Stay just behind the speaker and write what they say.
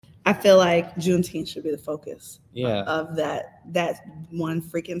I feel like Juneteenth should be the focus Yeah. of that one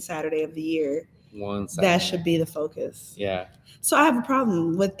freaking Saturday of the year. One Saturday. That should be the focus. Yeah. So I have a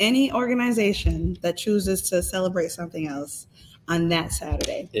problem with any organization that chooses to celebrate something else on that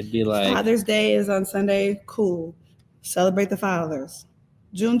Saturday. It'd be like Father's Day is on Sunday. Cool. Celebrate the fathers.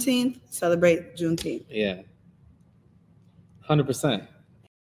 Juneteenth, celebrate Juneteenth. Yeah. 100%.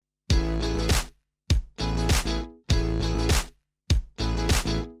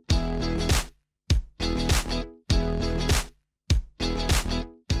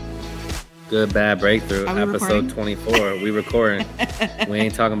 Good Bad Breakthrough, episode 24. We recording. We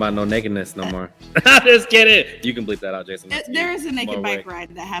ain't talking about no nakedness no more. Just kidding. You can bleep that out, Jason. There is a naked bike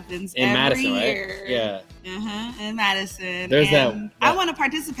ride that happens in every Madison, year. Right? Yeah. In Madison. There's that. I want to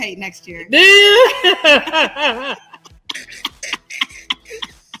participate next year. Yeah,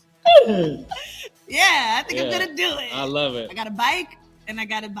 I think I'm gonna do it. I love it. I got a bike and I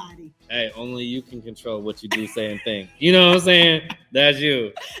got a body. Hey, only you can control what you do, say, and think. You know what I'm saying? That's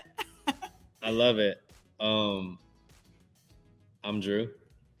you. I love it. I'm Drew.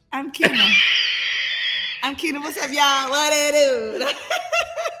 I'm Keena. What's up, y'all? What it do?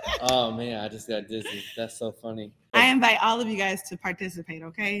 Oh man, I just got dizzy. That's so funny. I invite all of you guys to participate,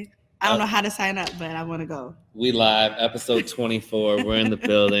 okay? I don't know how to sign up, but I want to go. We live, episode 24. We're in the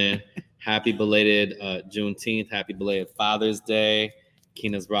building. Happy belated Juneteenth. Happy belated Father's Day.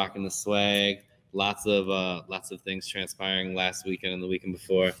 Keena's rocking the swag. Lots of things transpiring last weekend and the weekend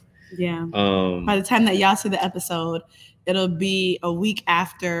before. Yeah. By the time that y'all see the episode, it'll be a week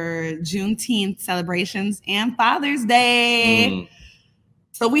after Juneteenth celebrations and Father's Day.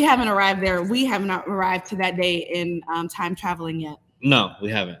 So we haven't arrived there. We have not arrived to that day in time traveling yet. No, we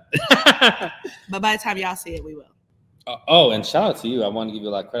haven't. But by the time y'all see it, we will. And shout out to you. I want to give you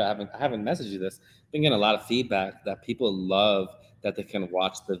a lot of credit. I haven't messaged you this. I've been getting a lot of feedback that people love that they can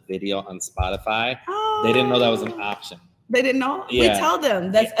watch the video on Spotify. Oh. They didn't know that was an option. They didn't know? Yeah. We told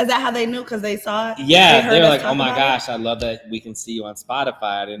them. Is that how they knew? Because they saw it? Yeah, they were like, oh my gosh, I love that we can see you on Spotify.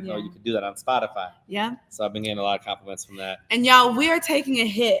 I didn't know you could do that on Spotify. Yeah. So I've been getting a lot of compliments from that. And y'all, we are taking a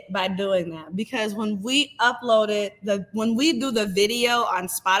hit by doing that because when we when we do the video on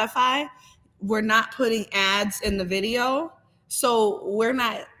Spotify, we're not putting ads in the video. So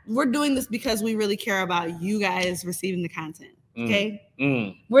we're doing this because we really care about you guys receiving the content. Okay.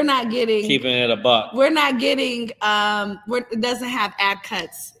 We're not getting keeping it a buck. We're not getting it doesn't have ad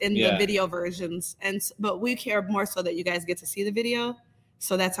cuts in the video versions, but we care more so that you guys get to see the video.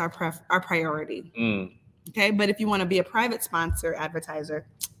 So that's our priority. Okay, but if you want to be a private sponsor advertiser,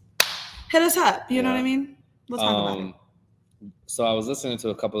 hit us up. You know what I mean? We'll talk about it. So I was listening to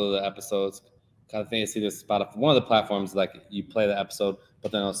a couple of the episodes. Kind of think it's either Spotify, one of the platforms, like you play the episode,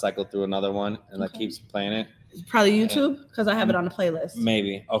 but then it'll cycle through another one and like keeps playing it. Probably YouTube because I have it on the playlist.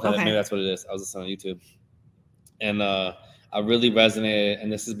 Maybe. Okay. Maybe that's what it is. I was listening on YouTube. And I really resonated, and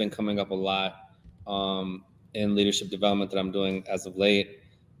this has been coming up a lot in leadership development that I'm doing as of late,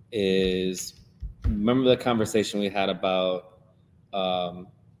 is remember the conversation we had about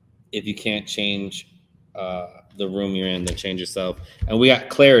if you can't change the room you're in, then change yourself. And we got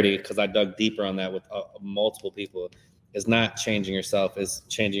clarity because I dug deeper on that with multiple people. Is not changing yourself, is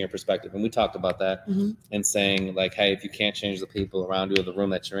changing your perspective. And we talked about that and saying like, hey, if you can't change the people around you or the room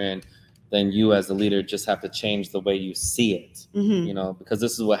that you're in, then you as a leader just have to change the way you see it, you know, because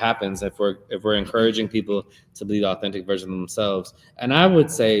this is what happens if we're encouraging people to be the authentic version of themselves. And I would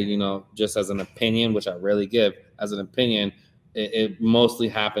say, you know, just as an opinion, which I rarely give, as an opinion, it mostly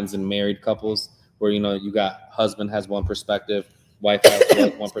happens in married couples where, you know, you got husband has one perspective, wife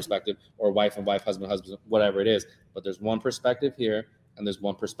has one perspective, or wife and wife, husband, whatever it is. But there's one perspective here and there's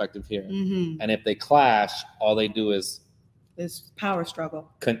one perspective here. And if they clash, all they do is power struggle.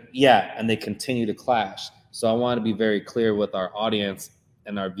 And they continue to clash. So I want to be very clear with our audience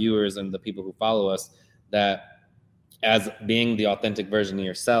and our viewers and the people who follow us that as being the authentic version of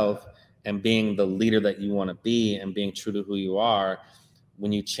yourself and being the leader that you want to be and being true to who you are,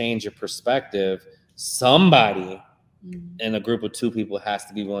 when you change your perspective, somebody in a group of two people has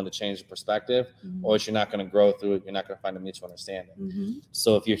to be willing to change the perspective, or else you're not going to grow through it. You're not going to find a mutual understanding.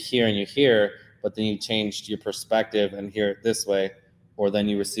 So if you're here and you're here, but then you changed your perspective and hear it this way, or then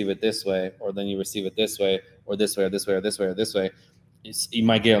you receive it this way, or then you receive it this way, or this way, or this way, or this way, or this way, you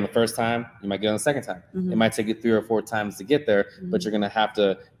might get it on the first time, you might get it on the second time. It might take you 3 or 4 times to get there, but you're going to have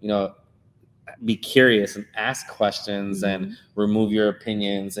to, you know, be curious and ask questions and remove your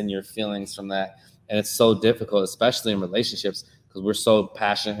opinions and your feelings from that. And it's so difficult, especially in relationships, because we're so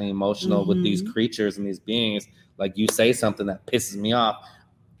passionate and emotional with these creatures and these beings. Like you say something that pisses me off,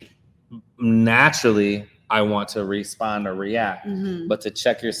 naturally, I want to respond or react. Mm-hmm. But to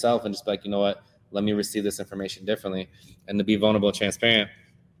check yourself and just be like, you know what, let me receive this information differently. And to be vulnerable and transparent,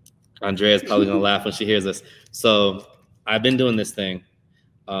 Andrea's probably going to laugh when she hears this. So I've been doing this thing.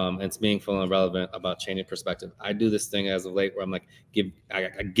 It's meaningful and relevant about changing perspective. I do this thing as of late where I'm like,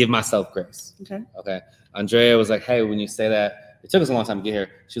 I give myself grace. Okay. Andrea was like, hey, when you say that, it took us a long time to get here.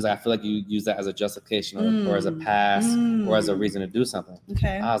 She was like, I feel like you use that as a justification or as a pass or as a reason to do something.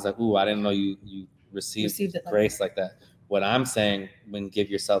 Okay. I was like, ooh, I didn't know you received grace like that. What I'm saying when give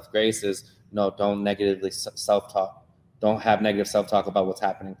yourself grace is, no, don't negatively self-talk. Don't have negative self-talk about what's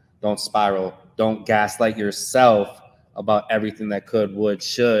happening. Don't spiral. Don't gaslight yourself about everything that could, would,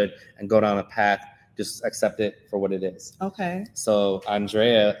 should, and go down a path. Just accept it for what it is. Okay. So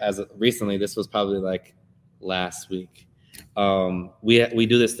Andrea, recently, this was probably like last week. We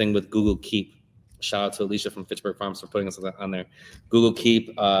do this thing with Google Keep. Shout out to Alicia from Fitchburg Farms for putting us on there. Google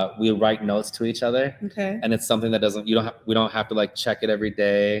Keep. We write notes to each other. Okay. And it's something that we don't have to like check it every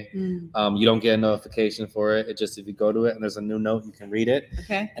day. You don't get a notification for it. It just, if you go to it and there's a new note, you can read it.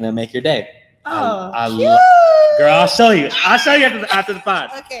 Okay. And it'll make your day. Cute. Girl, I'll show you after the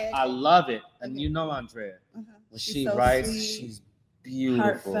pod. Okay. I love it. And you know Andrea. When she so writes, sweet. She's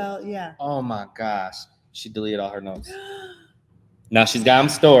beautiful. Heartfelt, yeah. Oh my gosh. She deleted all her notes. Now she's got them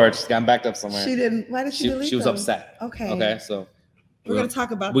stored. She's got them backed up somewhere. She didn't. Why did she delete them? She was upset. Okay. So we're going to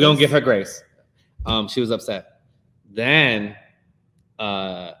talk about We're going to give her grace. She was upset. Then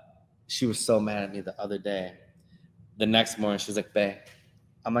she was so mad at me the other day. The next morning, she was like, babe.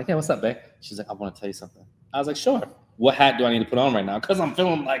 I'm like, yeah, what's up, babe? She's like, I want to tell you something. I was like, sure. What hat do I need to put on right now? Because I'm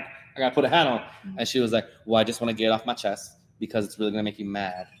feeling like I got to put a hat on. And she was like, well, I just want to get it off my chest because it's really going to make you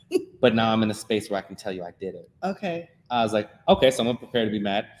mad. But now I'm in a space where I can tell you I did it. Okay. I was like, okay, so I'm prepared to be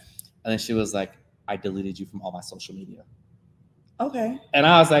mad. And then she was like, I deleted you from all my social media. Okay. And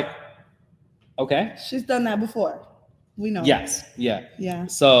I was like, okay. She's done that before. We know. Yes. Yeah. Yeah.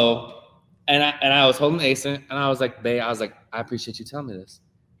 So, and I was holding Asen, and I was like, babe, I appreciate you telling me this.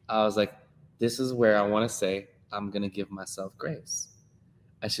 I was like, this is where I want to say I'm going to give myself grace.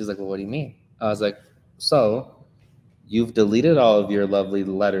 And she was like, well, what do you mean? I was like, so you've deleted all of your lovely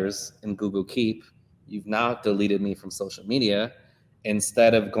letters in Google Keep. You've now deleted me from social media.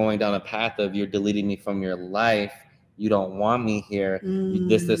 Instead of going down a path of you're deleting me from your life, you don't want me here,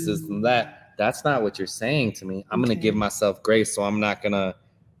 this, and that. That's not what you're saying to me. I'm going to give myself grace, so I'm not going to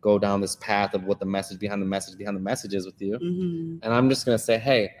go down this path of what the message behind the message is with you. And I'm just going to say,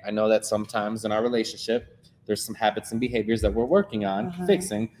 hey, I know that sometimes in our relationship, there's some habits and behaviors that we're working on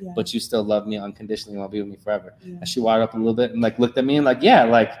fixing, but you still love me unconditionally and want to be with me forever. And she wired up a little bit and like looked at me and like, yeah,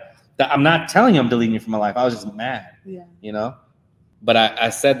 like I'm not telling you I'm deleting you from my life. I was just mad, you know? But I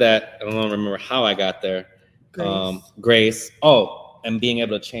said that, I don't remember how I got there. Grace. And being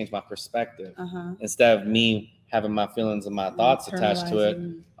able to change my perspective. Instead of me having my feelings and my thoughts attached to it,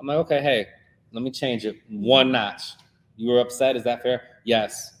 I'm like, okay, hey, let me change it one notch. You were upset, is that fair?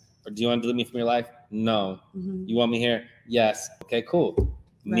 Yes. Or do you want to delete me from your life? No. You want me here? Yes. Okay, cool.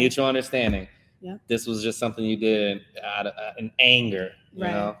 Mutual understanding. This was just something you did out of in anger, you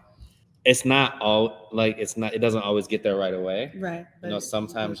know? It's not all like it doesn't always get there right away. Right. You know,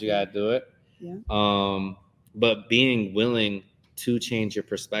 sometimes you gotta do it. But being willing to change your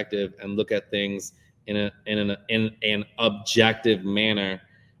perspective and look at things in an objective manner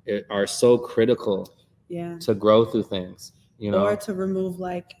are so critical to grow through things, you know, or to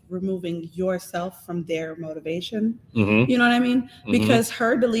removing yourself from their motivation. You know what I mean? Because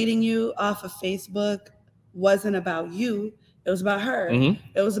her deleting you off of Facebook wasn't about you. It was about her.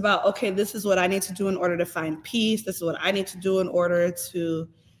 It was about, okay, this is what I need to do in order to find peace. This is what I need to do in order to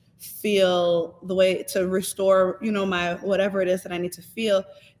feel the way to restore, you know, my whatever it is that I need to feel.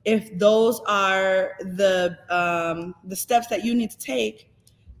 If those are the steps that you need to take.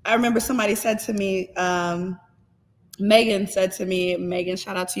 I remember somebody said to me, Megan said to me, Megan,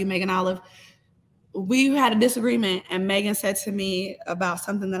 shout out to you, Megan Olive. We had a disagreement and Megan said to me about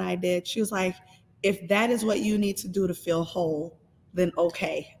something that I did. She was like, if that is what you need to do to feel whole, then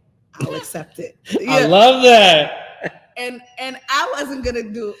okay, I'll accept it. I love that. And I wasn't gonna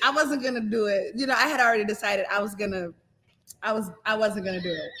do it. You know, I had already decided I wasn't gonna do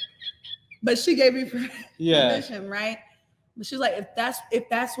it. But she gave me permission, right? But she was like, if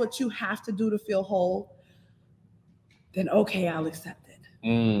that's what you have to do to feel whole, then okay, I'll accept it.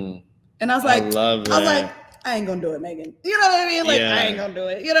 And I was like, I ain't gonna do it, Megan. You know what I mean? Like I ain't gonna do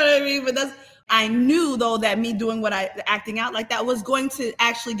it. You know what I mean? But I knew though that me doing acting out like that was going to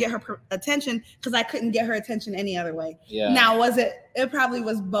actually get her attention, because I couldn't get her attention any other way. Yeah. Now, it probably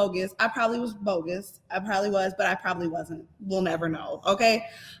was bogus. I probably was bogus. I probably was, but I probably wasn't. We'll never know. Okay.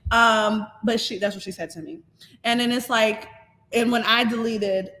 But that's what she said to me. And then it's like, and when I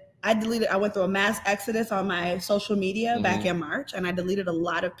went through a mass exodus on my social media back in March, and I deleted a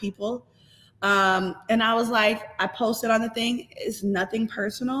lot of people. And I was like, I posted on the thing, it's nothing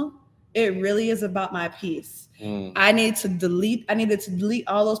personal. It really is about my peace. I needed to delete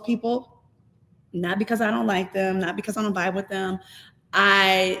all those people, not because I don't like them, not because I don't vibe with them.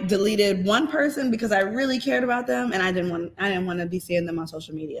 I deleted one person because I really cared about them, and I didn't want to be seeing them on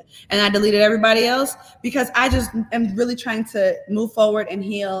social media. And I deleted everybody else because I just am really trying to move forward and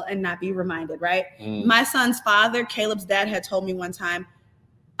heal and not be reminded, right? My son's father, Caleb's dad, had told me one time,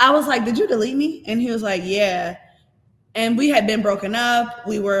 I was like, did you delete me? And he was like, yeah. And we had been broken up.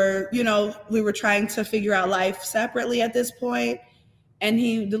 We were trying to figure out life separately at this point. And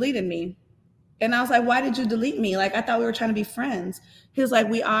he deleted me. And I was like, why did you delete me? Like, I thought we were trying to be friends. He was like,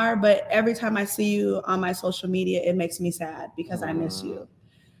 we are, but every time I see you on my social media, it makes me sad because I miss you.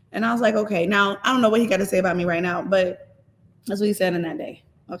 And I was like, okay, now I don't know what he got to say about me right now, but that's what he said in that day.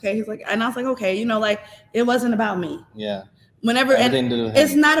 Okay. He's like, and I was like, okay, like, it wasn't about me. Yeah.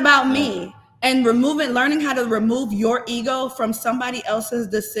 It's not about me. And learning how to remove your ego from somebody else's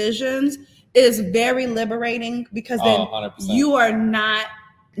decisions is very liberating, because then 100%. you are not,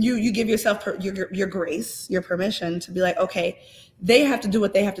 you give yourself your grace, your permission to be like, okay, they have to do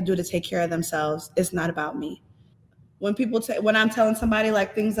what they have to do to take care of themselves. It's not about me. When when I'm telling somebody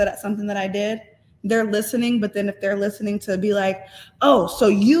like something that I did, they're listening, but then if they're listening to be like, oh, so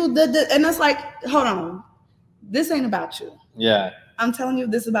you did this, and it's like, hold on, this ain't about you. Yeah. I'm telling you,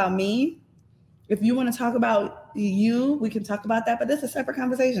 this is about me. If you want to talk about you, we can talk about that, but this is a separate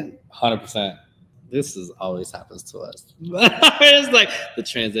conversation. 100%. This always happens to us. It's like the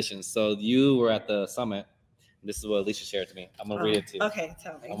transition. So you were at the summit. This is what Alicia shared to me. I'm gonna read it to you. Okay,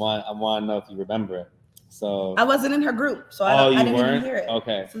 tell me. I want to know if you remember it. So I wasn't in her group, so I didn't even hear it.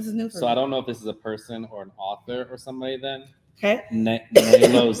 Okay. So this is new for me. So I don't know if this is a person or an author or somebody then. Okay.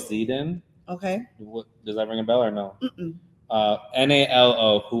 Nalo Zedin. Okay. Does that ring a bell or no? Mm-mm.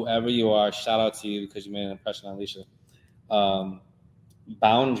 Nalo, whoever you are, shout out to you because you made an impression on Alicia.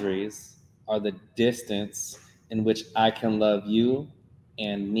 Boundaries are the distance in which I can love you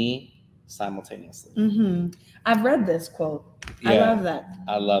and me simultaneously. Mm-hmm. I've read this quote. Yeah, I love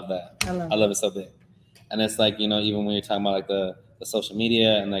that. I love it so big. And it's like, even when you're talking about like the social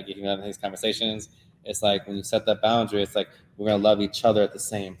media and like you can have these conversations, it's like when you set that boundary, it's like we're gonna love each other at the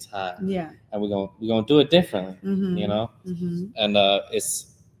same time. Yeah. And we're gonna do it differently. Mm-hmm. Mm-hmm. And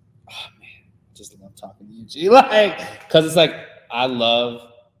it's just love talking to you, G. Like, cause it's like I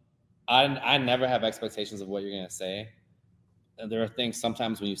never have expectations of what you're gonna say. And there are things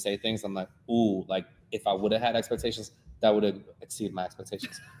sometimes when you say things, I'm like, ooh, like if I would have had expectations, that would have exceeded my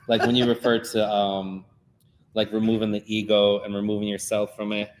expectations. Like when you refer to like removing the ego and removing yourself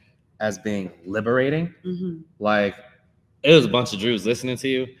from it as being liberating. Mm-hmm. Like it was a bunch of Drews listening to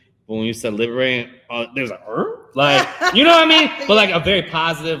you, but when you said liberating, there's like you know what I mean? But like a very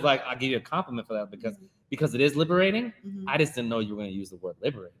positive, like I'll give you a compliment for that because it is liberating. Mm-hmm. I just didn't know you were going to use the word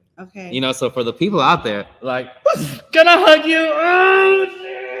liberating. Okay. So for the people out there, like, gonna hug you. Oh,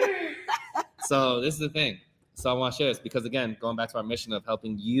 so this is the thing. So I want to share this because again, going back to our mission of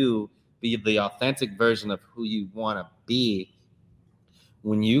helping you be the authentic version of who you want to be,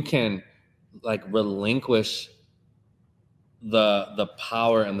 when you can like relinquish the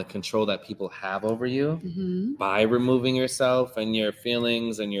power and the control that people have over you mm-hmm. by removing yourself and your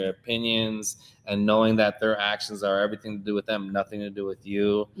feelings and your opinions and knowing that their actions are everything to do with them, nothing to do with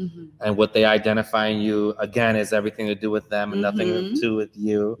you. Mm-hmm. And what they identify in you, again, is everything to do with them and mm-hmm. nothing to do with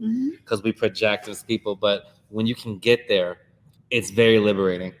you because mm-hmm. we project as people. But when you can get there, it's very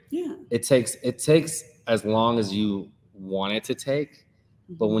liberating. Yeah. It takes as long as you want it to take.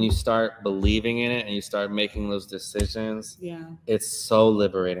 But when you start believing in it and you start making those decisions, it's so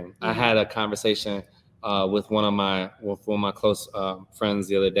liberating. Yeah. I had a conversation with one of my close friends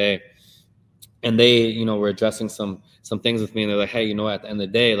the other day, and they, were addressing some things with me, and they're like, "Hey, at the end of the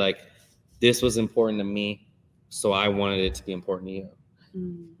day, like this was important to me, so I wanted it to be important to you."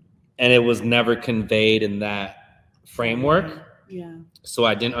 Mm. And it was never conveyed in that framework. Yeah. So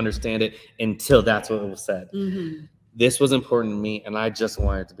I didn't understand it until that's what was said. Mm-hmm. This was important to me, and I just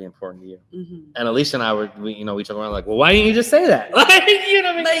wanted it to be important to you. Mm-hmm. And Alicia and I we joke around like, well, why didn't you just say that? Like, you know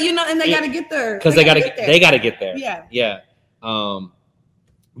what I mean? But and they got to get there because they got to get there. Yeah, yeah.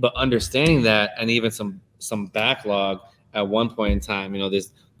 But understanding that, and even some backlog at one point in time,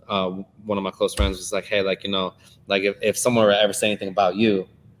 this one of my close friends was like, hey, like, you know, like if someone were to ever say anything about you,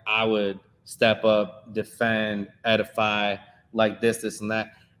 I would step up, defend, edify, like this and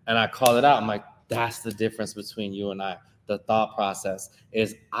that. And I called it out. I'm like, that's the difference between you and I. The thought process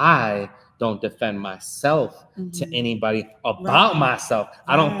is I don't defend myself to anybody about myself.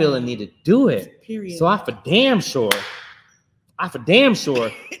 I don't feel a need to do it. Period. So I for damn sure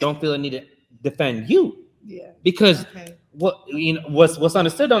don't feel a need to defend you. Yeah. Because what's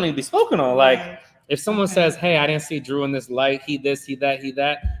understood don't need to be spoken on. Like if someone says, hey, I didn't see Drew in this light, he this, he that, he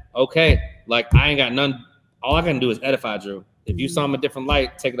that. Okay, like I ain't got none. All I can do is edify Drew. If you saw him a different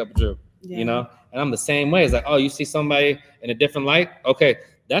light, take it up with Drew. Yeah. You know? And I'm the same way. It's like, oh, you see somebody in a different light? Okay,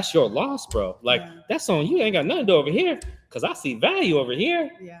 that's your loss, bro. Like that's on you. Ain't got nothing to do over here. Cause I see value over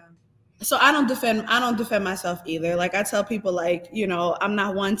here. Yeah. So I don't defend myself either. Like I tell people, like, you know, I'm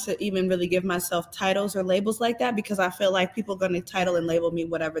not one to even really give myself titles or labels like that, because I feel like people are going to title and label me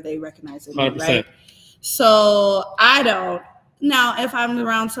whatever they recognize in me, 100%. right? So I don't. Now, if I'm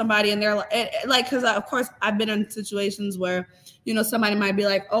around somebody and they're like, because of course I've been in situations where, you know, somebody might be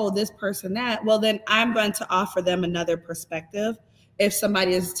like, oh, this person, that. Well, then I'm going to offer them another perspective. If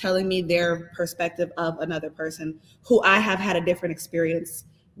somebody is telling me their perspective of another person who I have had a different experience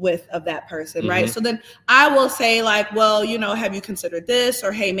with of that person, right? So then I will say like, well, you know, have you considered this,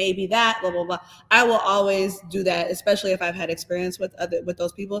 or hey, maybe that, blah blah blah. I will always do that, especially if I've had experience with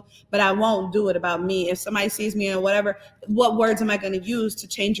those people, but I won't do it about me. If somebody sees me or whatever, what words am I going to use to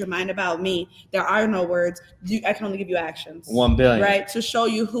change your mind about me? There are no words. I can only give you actions. 1 billion, right? To show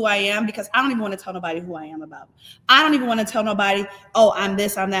you who I am, because I don't even want to tell nobody who I am about. I don't even want to tell nobody, oh, I'm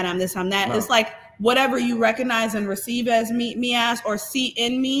this, I'm that, I'm this, I'm that. No. It's like, whatever you recognize and receive as me as, or see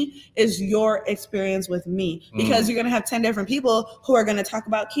in me, is your experience with me. Because you're going to have 10 different people who are going to talk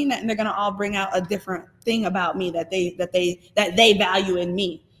about Keena, and they're going to all bring out a different thing about me that they value in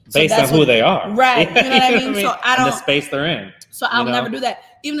me. Based on who they are. Right. You know what I mean? So I don't, and the space they're in. So I'll never do that.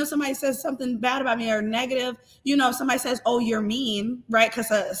 Even if somebody says something bad about me or negative, you know, if somebody says, oh, you're mean, right?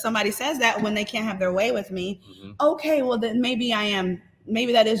 Because somebody says that when they can't have their way with me. Okay, well, then maybe I am.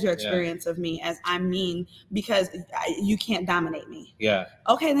 Maybe that is your experience of me, as I'm mean because you can't dominate me. Yeah.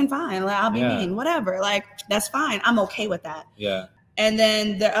 Okay, then fine. Like, I'll be mean, whatever. Like, that's fine. I'm okay with that. Yeah. And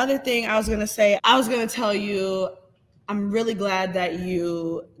then the other thing I was going to say, I was going to tell you, I'm really glad that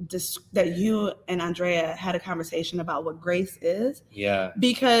you and Andrea had a conversation about what grace is. Yeah.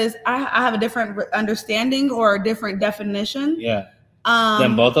 Because I have a different understanding or a different definition. Yeah.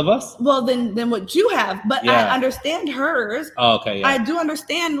 Than both of us? Well, than what you have, but I understand hers. Oh, okay, yeah. I do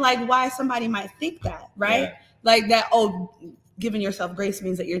understand like why somebody might think that, right? Yeah. Like that, oh, giving yourself grace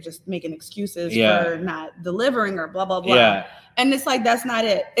means that you're just making excuses for not delivering or blah, blah, blah. Yeah. And it's like, that's not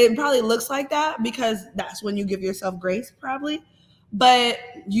it. It probably looks like that because that's when you give yourself grace, probably. But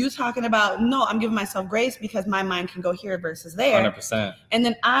you talking about, no, I'm giving myself grace because my mind can go here versus there. 100%. And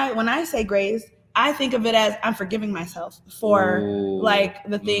then when I say grace, I think of it as I'm forgiving myself for like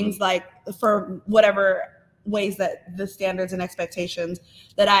the things like for whatever ways that the standards and expectations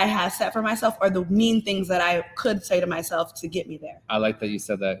that I have set for myself, or the mean things that I could say to myself to get me there. I like that you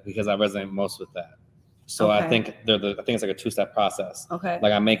said that because I resonate most with that. So I think it's like a 2-step process. Okay.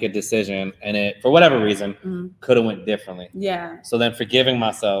 Like I make a decision and it, for whatever reason, could have went differently. Yeah. So then forgiving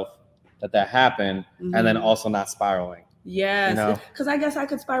myself that happened, and then also not spiraling. Yes. You know? Because I guess I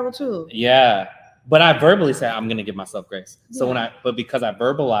could spiral too. Yeah. But I verbally say I'm gonna give myself grace. So but because I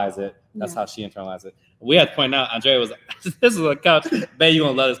verbalize it, that's how she internalized it. We had to point out, Andrea was this is a couch. Babe, you're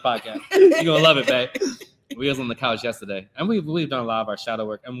gonna love this podcast. You're gonna love it, babe. We was on the couch yesterday, and we've done a lot of our shadow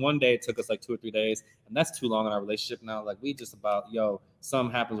work. And one day it took us like 2 or 3 days, and that's too long in our relationship now. Like we just about,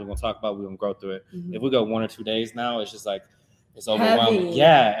 something happens, we're gonna talk about, we're gonna grow through it. If we go 1 or 2 days now, it's just like it's overwhelming. Heavy.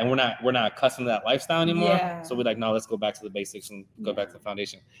 Yeah, and we're not accustomed to that lifestyle anymore. Yeah. So we're like, no, let's go back to the basics and go back to the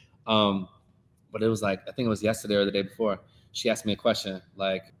foundation. But it was like, I think it was yesterday or the day before, she asked me a question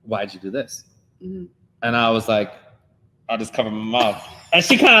like, why'd you do this? And I was like, I'll just cover my mouth. And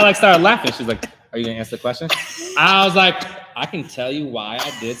she kind of like started laughing. She's like, are you gonna answer the question? I was like, I can tell you why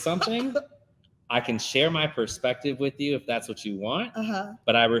I did something. I can share my perspective with you if that's what you want.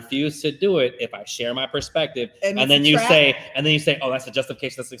 But I refuse to do it if I share my perspective. And then you say, oh, that's a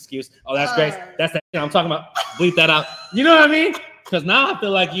justification, that's an excuse. Oh, that's grace. That's that. I'm talking about. Bleep that out. You know what I mean? Because now I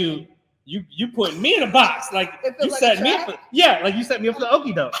feel like you put me in a box. Like you like set me up. Like you set me up for the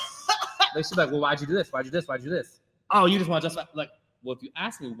okie doke. They should be like, well, why'd you do this? Why'd you do this? Why'd you do this? Oh, you just want to justify. Like, well, if you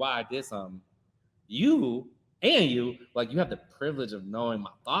ask me why I did something, you like you have the privilege of knowing my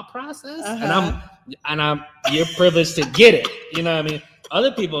thought process, and I'm you're privileged to get it. You know what I mean?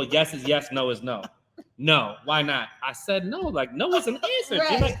 Other people, yes is yes, no is no. No, why not? I said no. Like no is an answer.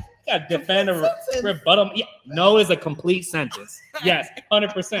 Right. got to defend a rebuttal. Yeah, no is a complete sentence. Yes,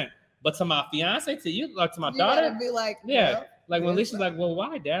 100%. But to my fiance, to you, like to my daughter, be like, yeah. well, like when Alicia's like, well,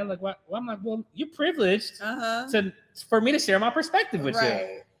 why, Dad? Like, why? I'm like, well, you're privileged for me to share my perspective with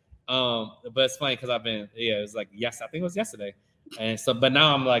you. But it's funny because I've been, it was like, yes, I think it was yesterday. And so, but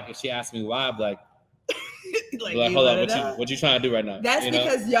now I'm like, if she asked me why, I'm like hold on, what you trying to do right now? That's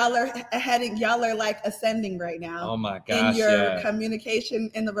because y'all are like ascending right now. Oh my gosh. In your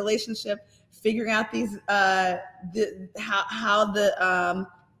communication in the relationship, figuring out these, how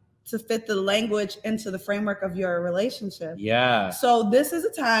to fit the language into the framework of your relationship. Yeah. So this is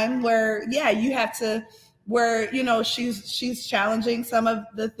a time where, you have to, where, she's challenging some of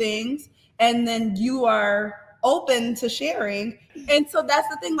the things, and then you are open to sharing. And so that's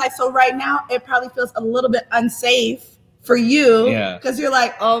the thing. Like, so right now it probably feels a little bit unsafe for you, because you're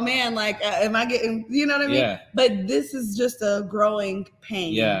like, oh man, like, am I getting, you know what I mean? Yeah. But this is just a growing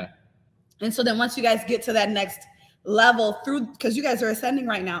pain. Yeah. And so then once you guys get to that next level through, because you guys are ascending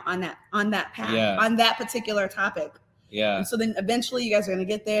right now on that path, on that particular topic. Yeah. And so then eventually you guys are going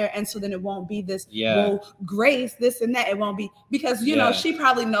to get there. And so then it won't be this, well, grace, this and that. It won't be, because, you know, she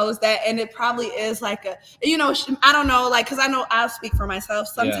probably knows that. And it probably is like a, I don't know, like, because I know I'll speak for myself.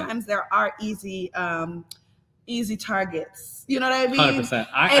 Sometimes there are easy targets. You know what I mean? 100%.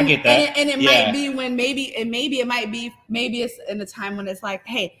 I get that. And it might be when maybe it's in a time when it's like,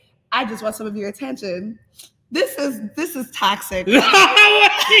 hey, I just want some of your attention. This is toxic.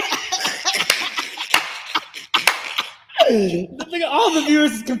 All the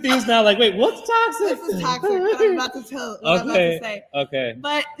viewers is confused now. Like, wait, what's toxic? This is toxic. I'm about to tell. What I'm about to say. Okay.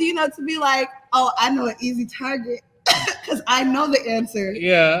 But to be like, oh, I know an easy target because I know the answer.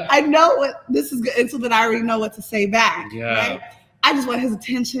 Yeah. I know what this is good, and so that I already know what to say back. Yeah. Right? I just want his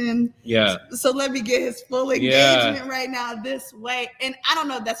attention. Yeah. So let me get his full engagement right now this way. And I don't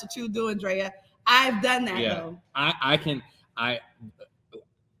know if that's what you do, Andrea. I've done that though.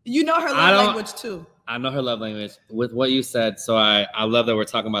 You know her love language too. I know her love language with what you said. So I love that we're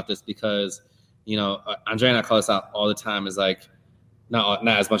talking about this because, Andrea and I call this out all the time, is like, not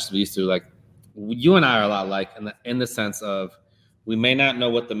as much as we used to. Like, you and I are a lot alike in the sense of, we may not know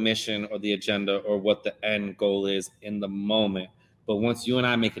what the mission or the agenda or what the end goal is in the moment. But once you and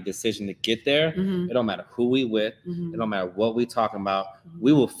I make a decision to get there, it don't matter who we with, it don't matter what we talking about,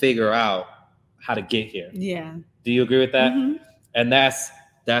 we will figure out how to get here. Yeah. Do you agree with that? And that's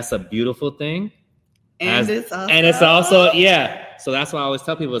a beautiful thing. And it's also, So that's why I always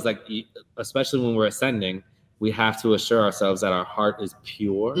tell people, is like, especially when we're ascending, we have to assure ourselves that our heart is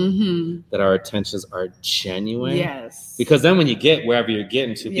pure, that our intentions are genuine. Yes. Because then when you get wherever you're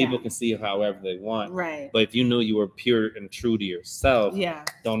getting to, people can see you however they want. Right. But if you knew you were pure and true to yourself,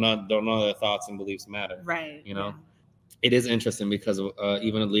 don't know their thoughts and beliefs matter. Right. It is interesting because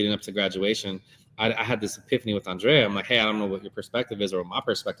even leading up to graduation, I had this epiphany with Andrea. I'm like, hey, I don't know what your perspective is or what my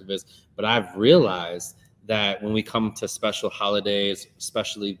perspective is, but I've realized that when we come to special holidays,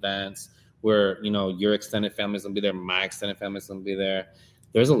 special events, where, your extended family's gonna be there, my extended family's gonna be there,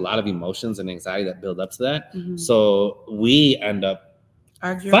 there's a lot of emotions and anxiety that build up to that. So we end up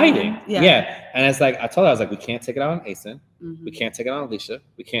fighting. Yeah. And it's like, I told her, I was like, we can't take it out on Asen. We can't take it out on Alicia.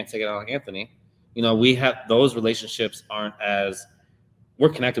 We can't take it out on Anthony. We have those relationships we're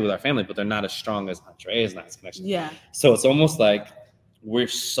connected with our family, but they're not as strong as Andrea's not as connected. Yeah. So it's almost like we're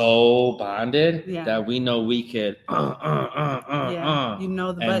so bonded that we know we could the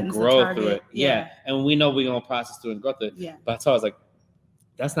buttons and grow through it. Yeah. And we know we're gonna process through and grow through it. Yeah. But I was like,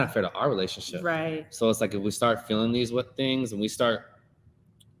 that's not fair to our relationship. Right. So it's like, if we start feeling these things and we start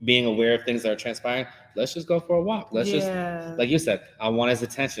being aware of things that are transpiring, let's just go for a walk. Let's just, like you said, I want his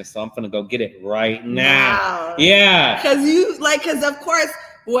attention, so I'm gonna go get it right now. Wow. Yeah. Because of course,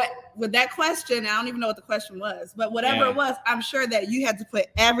 with that question, I don't even know what the question was, but whatever it was, I'm sure that you had to put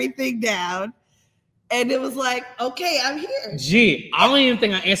everything down, and it was like, okay, I'm here. Gee, I don't even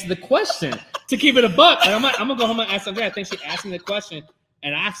think I answered the question. To keep it a buck, like, I'm gonna go home and ask Andrea. I think she asked me the question,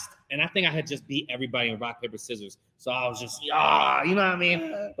 and I think I had just beat everybody in rock, paper, scissors. So I was just, you know what I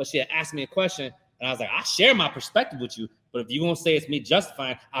mean? But she had asked me a question, and I was like, I share my perspective with you, but if you're gonna say it's me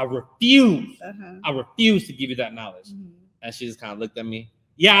justifying, I refuse. I refuse to give you that knowledge. And she just kind of looked at me.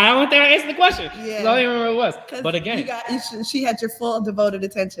 Yeah, I went there and answered the question. Yeah. I don't even remember what it was. But again, she had your full devoted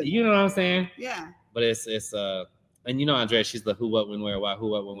attention. You know what I'm saying? Yeah. But it's and Andrea, she's the who, what, when, where, why, who,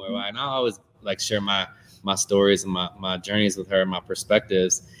 what, when, where, why. And I always like share my stories and my journeys with her, my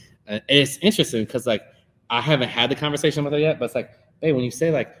perspectives. And it's interesting because like I haven't had the conversation with her yet, but it's like, hey, when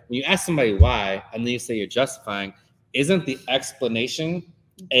you ask somebody why, and then you say you're justifying, isn't the explanation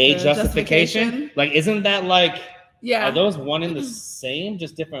a justification? Like, isn't that like Yeah. Are those one and the same,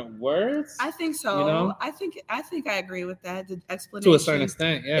 just different words? I think so. You know? I think I agree with that. The explanation To a certain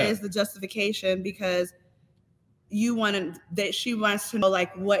extent, yeah. is the justification, because she wants to know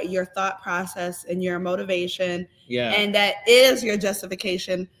like what your thought process and your motivation, and that is your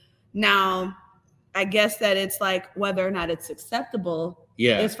justification. Now, I guess that it's like whether or not it's acceptable.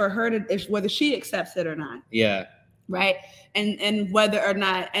 It's for her to, whether she accepts it or not. Yeah. Right. And whether or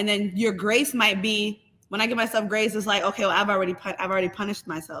not, and then your grace might be, when I give myself grace, it's like, okay, well, I've already punished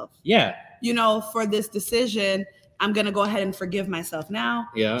myself. Yeah. You know, for this decision, I'm gonna go ahead and forgive myself now.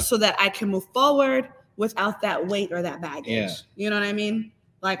 Yeah. So that I can move forward without that weight or that baggage. Yeah. You know what I mean?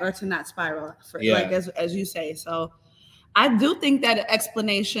 Like, or to not spiral, like as you say. So I do think that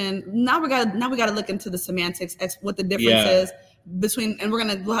explanation. Now we gotta look into the semantics, what the difference is between, and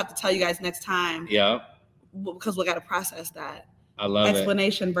we'll have to tell you guys next time. Yeah. Because we gotta process that. I love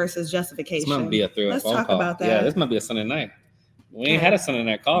explanation versus justification. This might be a phone call. Let's talk about that. Yeah, this might be a Sunday night. We ain't had a Sunday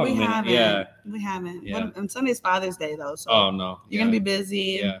night call. We haven't. Yeah. We haven't. Yeah. And Sunday's Father's Day though. So you're gonna be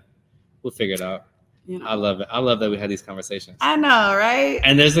busy. Yeah. We'll figure it out. You know. I love it. I love that we had these conversations. I know, right?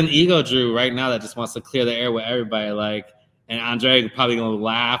 And there's an ego Drew right now that just wants to clear the air with everybody. Like, and Andre probably gonna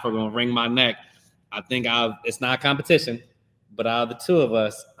laugh or gonna wring my neck. I think it's not a competition, but out of the two of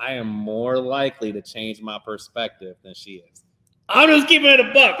us, I am more likely to change my perspective than she is. I'm just keeping it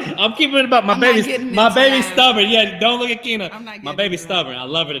a buck. I'm keeping it a buck. My baby's stubborn. Yeah, don't look at Keena. My baby's stubborn. I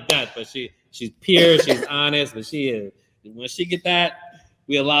love her to death, but she's pure. She's honest, but she is. When she get that,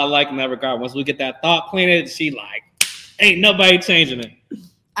 we a lot alike in that regard. Once we get that thought planted, she like, ain't nobody changing it.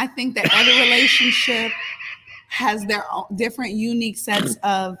 I think that every relationship has their own different, unique sets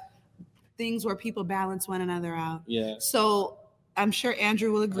of things where people balance one another out. Yeah. So I'm sure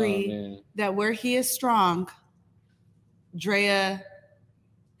Andrew will agree that where he is strong, Drea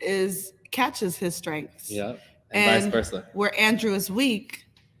catches his strengths. Yeah. And vice versa. Where Andrew is weak,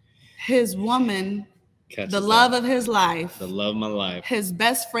 his woman catches the love of his life. The love of my life. His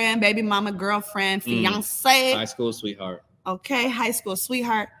best friend, baby mama, girlfriend, fiance. High school sweetheart. Okay, high school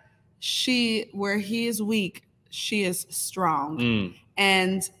sweetheart. Where he is weak, she is strong.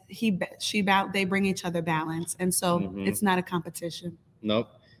 And they bring each other balance. And so it's not a competition. Nope.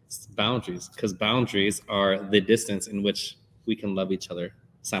 Boundaries, because boundaries are the distance in which we can love each other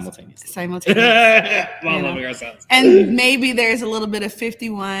simultaneously. While loving ourselves. And maybe there's a little bit of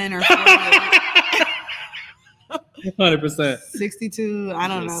 51 or 100%. 62, I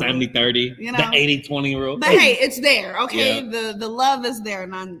don't know. 70-30, you know, the 80-20 rule. But hey, it's there, okay? Yeah. The love is there,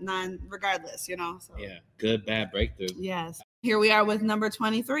 non regardless, you know. So. Yeah, good, bad breakthrough. Yes. Here we are with number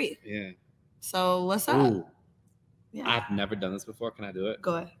 23. Yeah. So what's up? Ooh. Yeah. I've never done this before. Can I do it?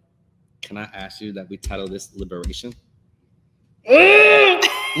 Go ahead. Can I ask you that we title this Liberation?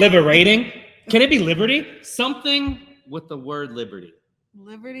 Liberating? Can it be liberty? Something with the word liberty.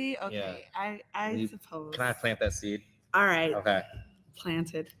 Liberty? Okay. Yeah. I suppose. Can I plant that seed? All right. Okay.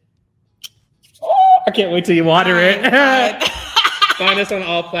 Planted. Oh, I can't wait till you water it. Find us on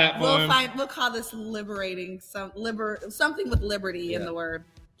all platforms. We'll call this liberating. Something with liberty in the word.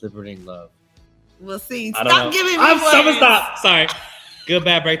 Liberating love. We'll see. Stop giving me words. Stop. Sorry. Good,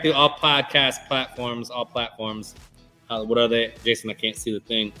 bad breakthrough. All podcast platforms. All platforms. What are they, Jason? I can't see the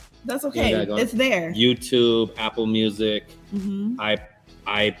thing. That's okay. It's there. YouTube, Apple Music.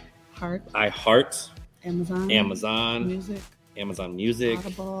 iHeart. Amazon Music. Amazon Music.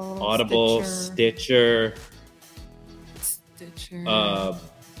 Audible. Stitcher.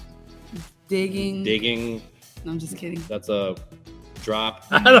 Digging. No, I'm just kidding. That's a drop.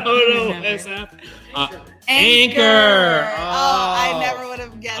 I don't know. Anchor. I never would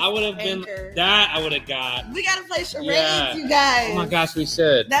have guessed. I would have been that. I would have got. We gotta play charades, you guys. Oh my gosh, we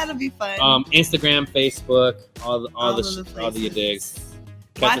should. That'll be fun. Instagram, Facebook, all the digs.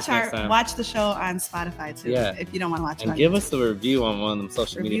 Watch the show on Spotify too. Yeah. If you don't want to watch it. And give us a review on one of them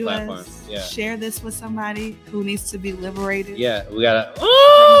social media platforms. Yeah. Share this with somebody who needs to be liberated. Yeah, we gotta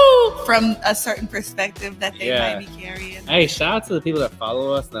from a certain perspective that they might be carrying. Hey, shout out to the people that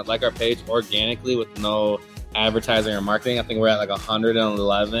follow us and that like our page organically with no advertising or marketing. I think we're at like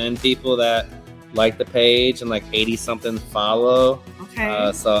 111 people that like the page and like 80 something follow.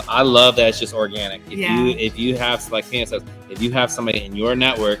 Okay. So I love that it's just organic. If you have, like Tina says, if you have somebody in your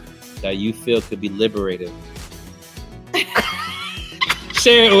network that you feel could be liberated,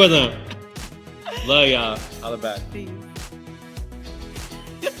 share it with them. Love y'all. Holla back. Peace.